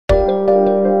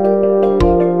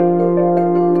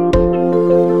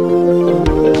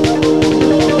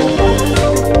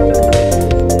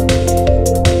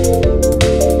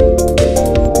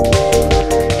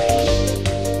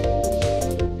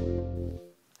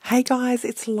Hey guys,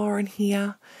 it's Lauren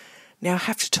here. Now I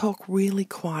have to talk really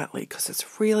quietly because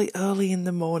it's really early in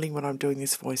the morning when I'm doing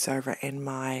this voiceover and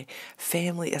my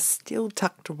family are still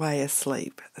tucked away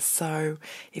asleep. So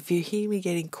if you hear me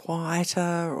getting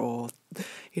quieter or,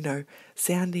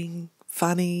 sounding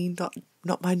funny,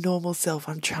 not my normal self,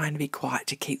 I'm trying to be quiet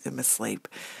to keep them asleep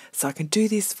so I can do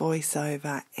this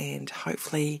voiceover and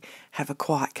hopefully have a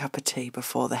quiet cup of tea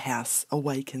before the house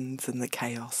awakens and the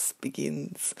chaos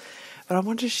begins. But I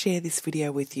wanted to share this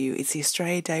video with you. It's the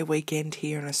Australia Day weekend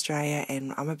here in Australia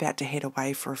and I'm about to head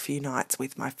away for a few nights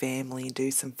with my family and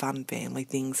do some fun family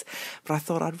things. But I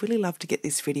thought I'd really love to get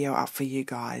this video up for you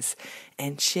guys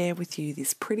and share with you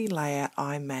this pretty layout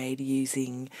I made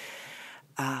using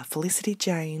Felicity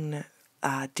Jane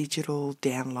digital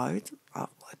download.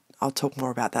 I'll talk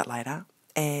more about that later.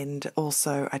 And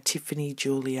also a Tiffany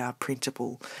Julia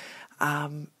printable.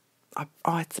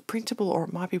 It's a printable, or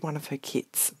it might be one of her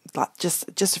kits, like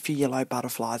just a few yellow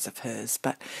butterflies of hers.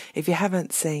 But if you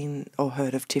haven't seen or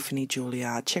heard of Tiffany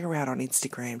Julia, check her out on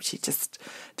Instagram. She just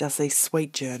does these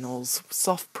sweet journals,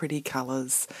 soft, pretty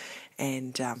colours,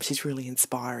 and she's really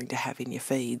inspiring to have in your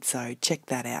feed. So check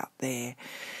that out there.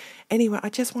 Anyway, I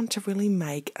just want to really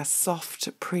make a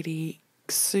soft, pretty,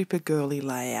 super girly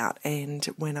layout, and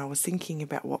when I was thinking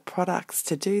about what products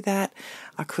to do that,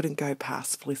 I couldn't go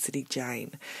past Felicity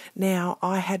Jane. Now,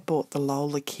 I had bought the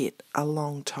Lola kit a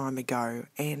long time ago,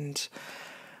 and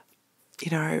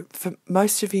for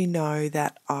most of you know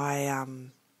that I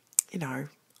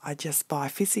just buy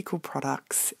physical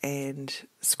products and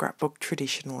scrapbook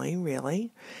traditionally,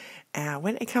 really.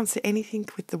 When it comes to anything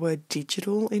with the word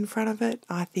digital in front of it,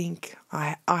 I think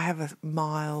I have a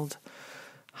mild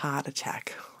heart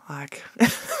attack.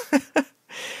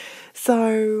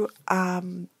 So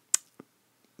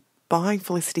buying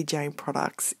Felicity Jane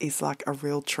products is like a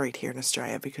real treat here in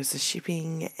Australia because the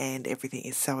shipping and everything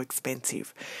is so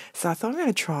expensive. So I thought I'm going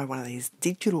to try one of these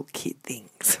digital kit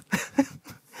things.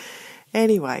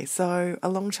 Anyway, so a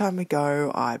long time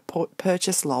ago I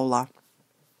purchased Lola.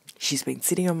 She's been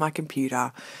sitting on my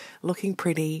computer looking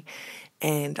pretty,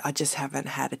 and I just haven't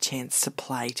had a chance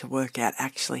to work out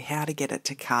actually how to get it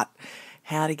to cut,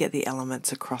 how to get the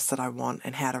elements across that I want,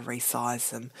 and how to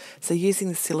resize them. So using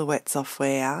the Silhouette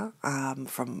software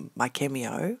from my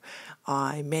Cameo,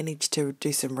 I managed to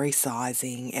do some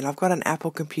resizing, and I've got an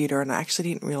Apple computer and I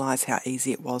actually didn't realise how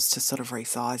easy it was to sort of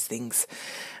resize things.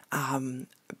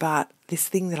 But this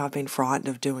thing that I've been frightened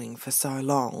of doing for so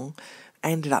long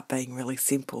ended up being really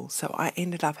simple. So I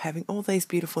ended up having all these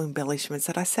beautiful embellishments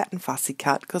that I sat and fussy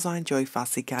cut because I enjoy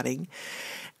fussy cutting,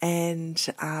 and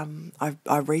I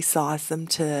resized them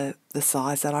to the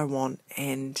size that I want,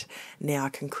 and now I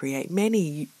can create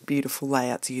many beautiful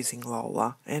layouts using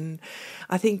Lola. And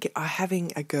I think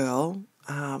having a girl,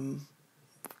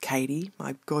 Katie,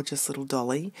 my gorgeous little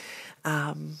dolly,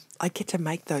 I get to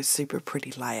make those super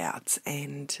pretty layouts,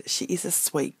 and she is a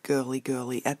sweet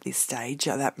girly at this stage.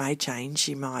 That may change.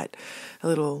 She might a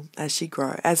little as she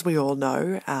grows. As we all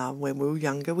know, when we were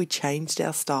younger, we changed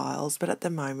our styles, but at the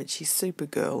moment she's super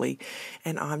girly,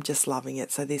 and I'm just loving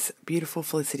it. So this beautiful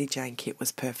Felicity Jane kit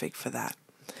was perfect for that.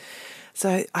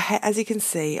 So as you can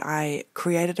see, I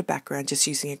created a background just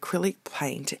using acrylic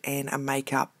paint and a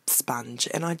makeup sponge,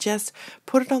 and I just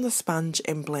put it on the sponge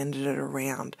and blended it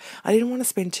around. I didn't want to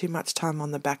spend too much time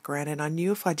on the background, and I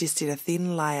knew if I just did a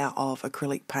thin layer of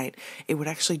acrylic paint, it would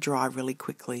actually dry really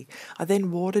quickly. I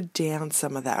then watered down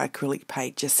some of that acrylic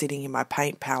paint just sitting in my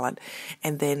paint palette,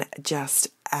 and then just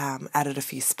added a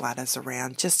few splatters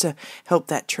around just to help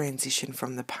that transition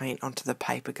from the paint onto the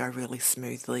paper go really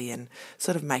smoothly and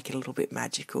sort of make it a little bit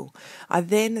magical. I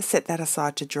then set that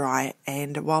aside to dry,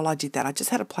 and while I did that, I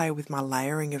just had to play with my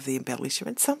layering of the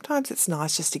embellishment. Sometimes it's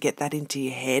nice just to get that into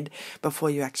your head before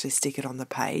you actually stick it on the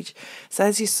page. So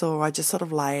as you saw, I just sort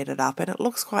of layered it up, and it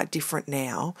looks quite different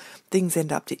now. Things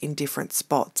end up in different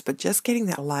spots, but just getting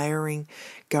that layering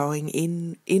going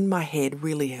in my head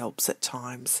really helps at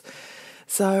times.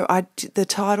 So the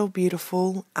title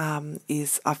Beautiful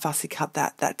is, I fussy cut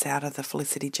that. That's out of the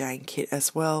Felicity Jane kit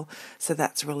as well. So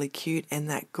that's really cute, and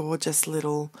that gorgeous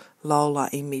little Lola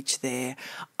image there.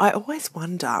 I always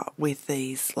wonder with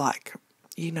these,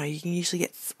 you can usually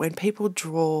get, when people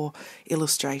draw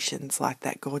illustrations like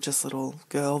that gorgeous little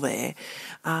girl there,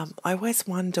 I always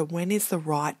wonder when is the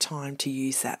right time to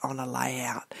use that on a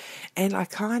layout. And it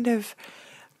kind of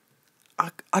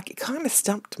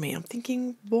stumped me. I'm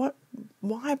thinking,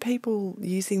 why are people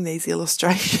using these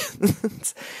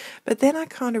illustrations? But then I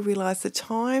kind of realised the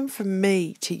time for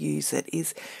me to use it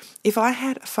is if I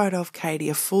had a photo of Katie,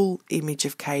 a full image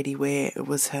of Katie where it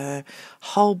was her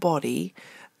whole body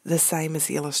the same as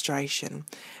the illustration,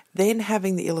 then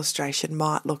having the illustration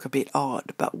might look a bit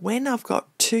odd. But when I've got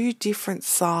two different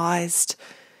sized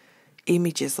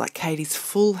images, like Katie's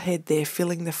full head there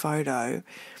filling the photo,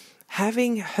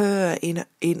 having her in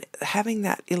having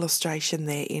that illustration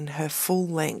there in her full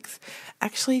length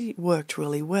actually worked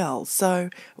really well. So,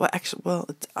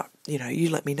 you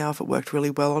let me know if it worked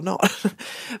really well or not.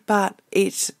 But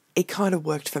it kind of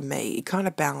worked for me. It kind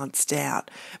of balanced out.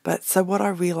 But so what I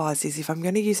realised is if I'm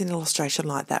going to use an illustration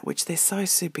like that, which they're so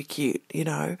super cute,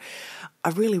 I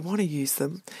really want to use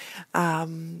them.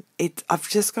 I've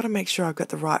just got to make sure I've got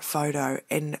the right photo,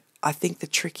 and I think the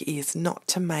trick is not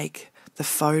to make the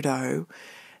photo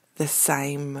the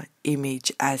same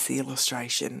image as the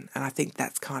illustration, and I think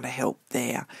that's kind of helped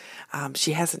there.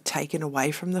 She hasn't taken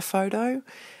away from the photo.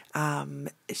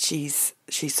 She's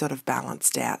sort of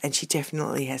balanced out, and she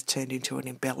definitely has turned into an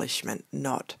embellishment,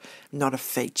 not a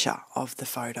feature of the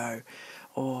photo,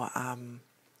 or and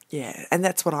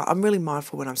that's what I'm really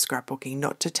mindful when I'm scrapbooking,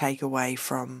 not to take away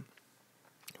from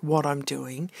what I'm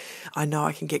doing. I know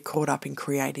I can get caught up in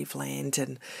creative land,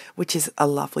 and which is a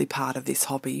lovely part of this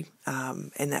hobby,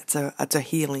 and it's a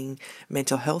healing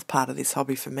mental health part of this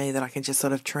hobby for me, that I can just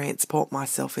sort of transport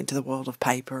myself into the world of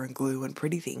paper and glue and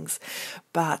pretty things.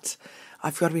 But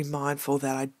I've got to be mindful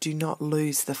that I do not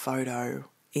lose the photo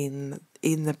in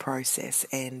the process,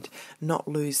 and not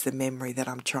lose the memory that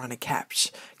I'm trying to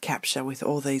capture with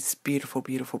all these beautiful,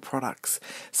 beautiful products.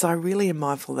 So I really am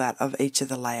mindful of each of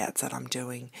the layouts that I'm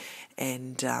doing,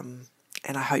 and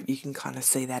I hope you can kind of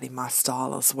see that in my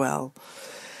style as well.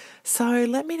 So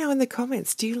let me know in the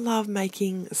comments, do you love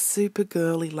making super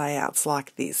girly layouts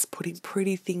like this, putting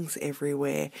pretty things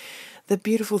everywhere? The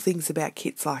beautiful things about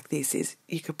kits like this is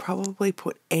you could probably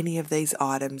put any of these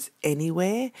items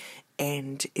anywhere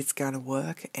and it's going to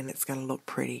work and it's going to look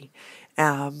pretty.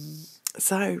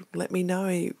 So let me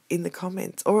know in the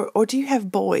comments. Or do you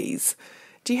have boys?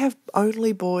 Do you have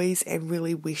only boys and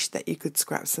really wish that you could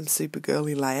scrap some super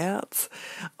girly layouts?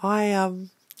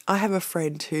 I have a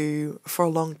friend who,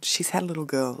 she's had a little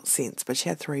girl since, but she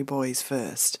had 3 boys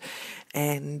first.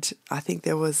 And I think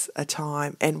there was a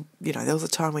time, there was a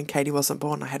time when Katie wasn't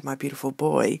born, I had my beautiful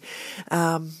boy.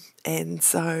 And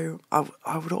so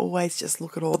I would always just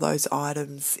look at all those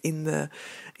items in the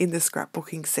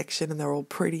scrapbooking section, and they're all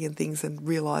pretty and things, and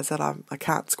realise that I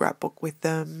can't scrapbook with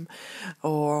them.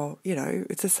 Or,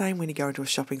 it's the same when you go into a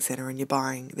shopping centre and you're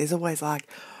buying, there's always like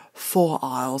 4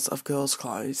 aisles of girls'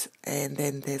 clothes, and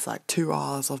then there's like 2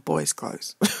 aisles of boys'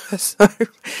 clothes. So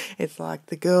it's like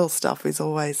the girls' stuff is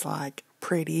always like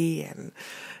pretty, and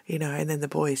and then the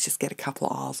boys just get a couple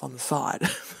of aisles on the side.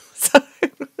 So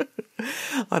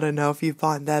I don't know if you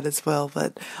find that as well,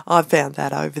 but I've found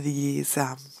that over the years.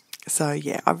 So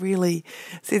yeah,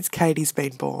 since Katie's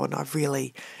been born, I've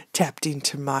really tapped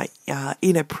into my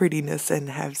inner prettiness and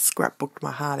have scrapbooked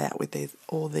my heart out with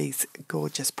all these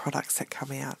gorgeous products that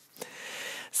come out.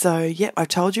 So yeah, I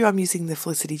told you I'm using the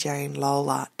Felicity Jane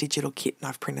Lola digital kit, and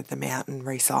I've printed them out and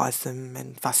resized them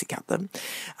and fussy cut them.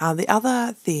 The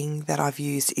other thing that I've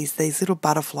used is these little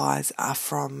butterflies are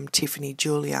from Tiffany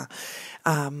Julia.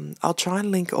 I'll try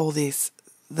and link all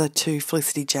the two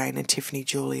Felicity Jane and Tiffany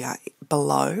Julia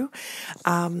below.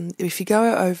 If you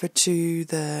go over to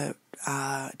the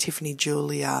Tiffany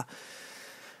Julia,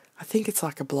 I think it's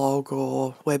like a blog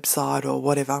or website or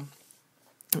whatever,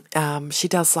 she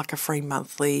does like a free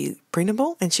monthly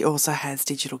printable, and she also has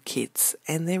digital kits,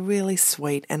 and they're really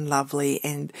sweet and lovely,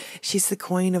 and she's the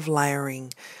queen of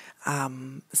layering.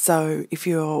 So if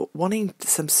you're wanting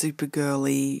some super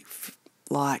girly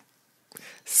like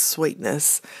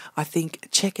sweetness, I think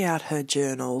check out her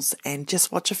journals and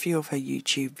just watch a few of her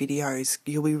YouTube videos.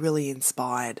 You'll be really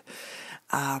inspired.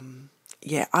 I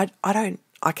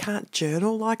can't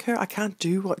journal like her. I can't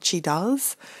do what she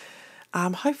does.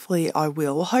 Hopefully I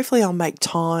will. Hopefully I'll make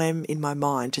time in my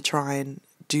mind to try and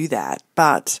do that.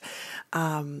 But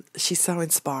she's so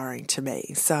inspiring to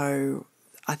me. So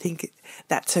I think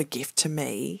that's her gift to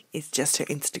me, is just her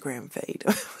Instagram feed.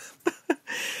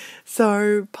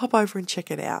 So pop over and check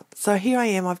it out. So here I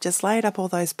am. I've just laid up all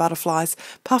those butterflies,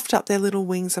 puffed up their little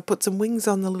wings. I put some wings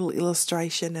on the little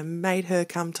illustration and made her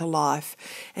come to life.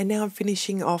 And now I'm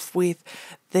finishing off with,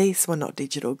 these were not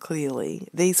digital, clearly.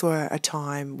 These were a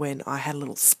time when I had a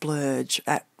little splurge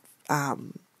at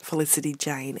Felicity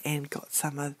Jane and got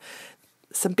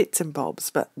some bits and bobs,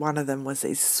 but one of them was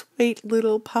these sweet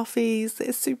little puffies.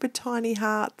 They're super tiny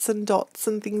hearts and dots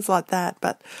and things like that,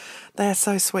 but they are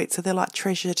so sweet, so they're like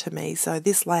treasure to me. So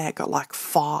this layout got like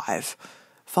five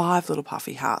little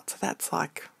puffy hearts. That's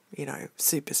like,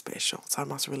 super special. So I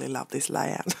must really love this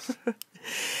layout.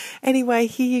 Anyway,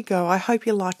 here you go. I hope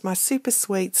you like my super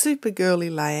sweet, super girly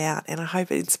layout, and I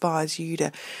hope it inspires you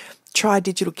to try a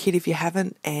digital kit if you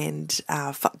haven't, and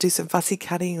do some fussy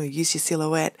cutting or use your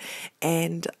silhouette,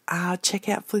 and check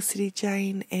out Felicity,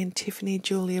 Jane and Tiffany,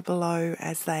 Julia below,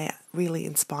 as they really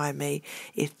inspire me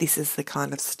if this is the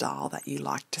kind of style that you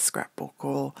like to scrapbook,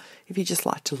 or if you just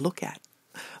like to look at.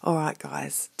 All right,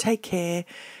 guys, take care.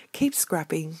 Keep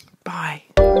scrapping. Bye.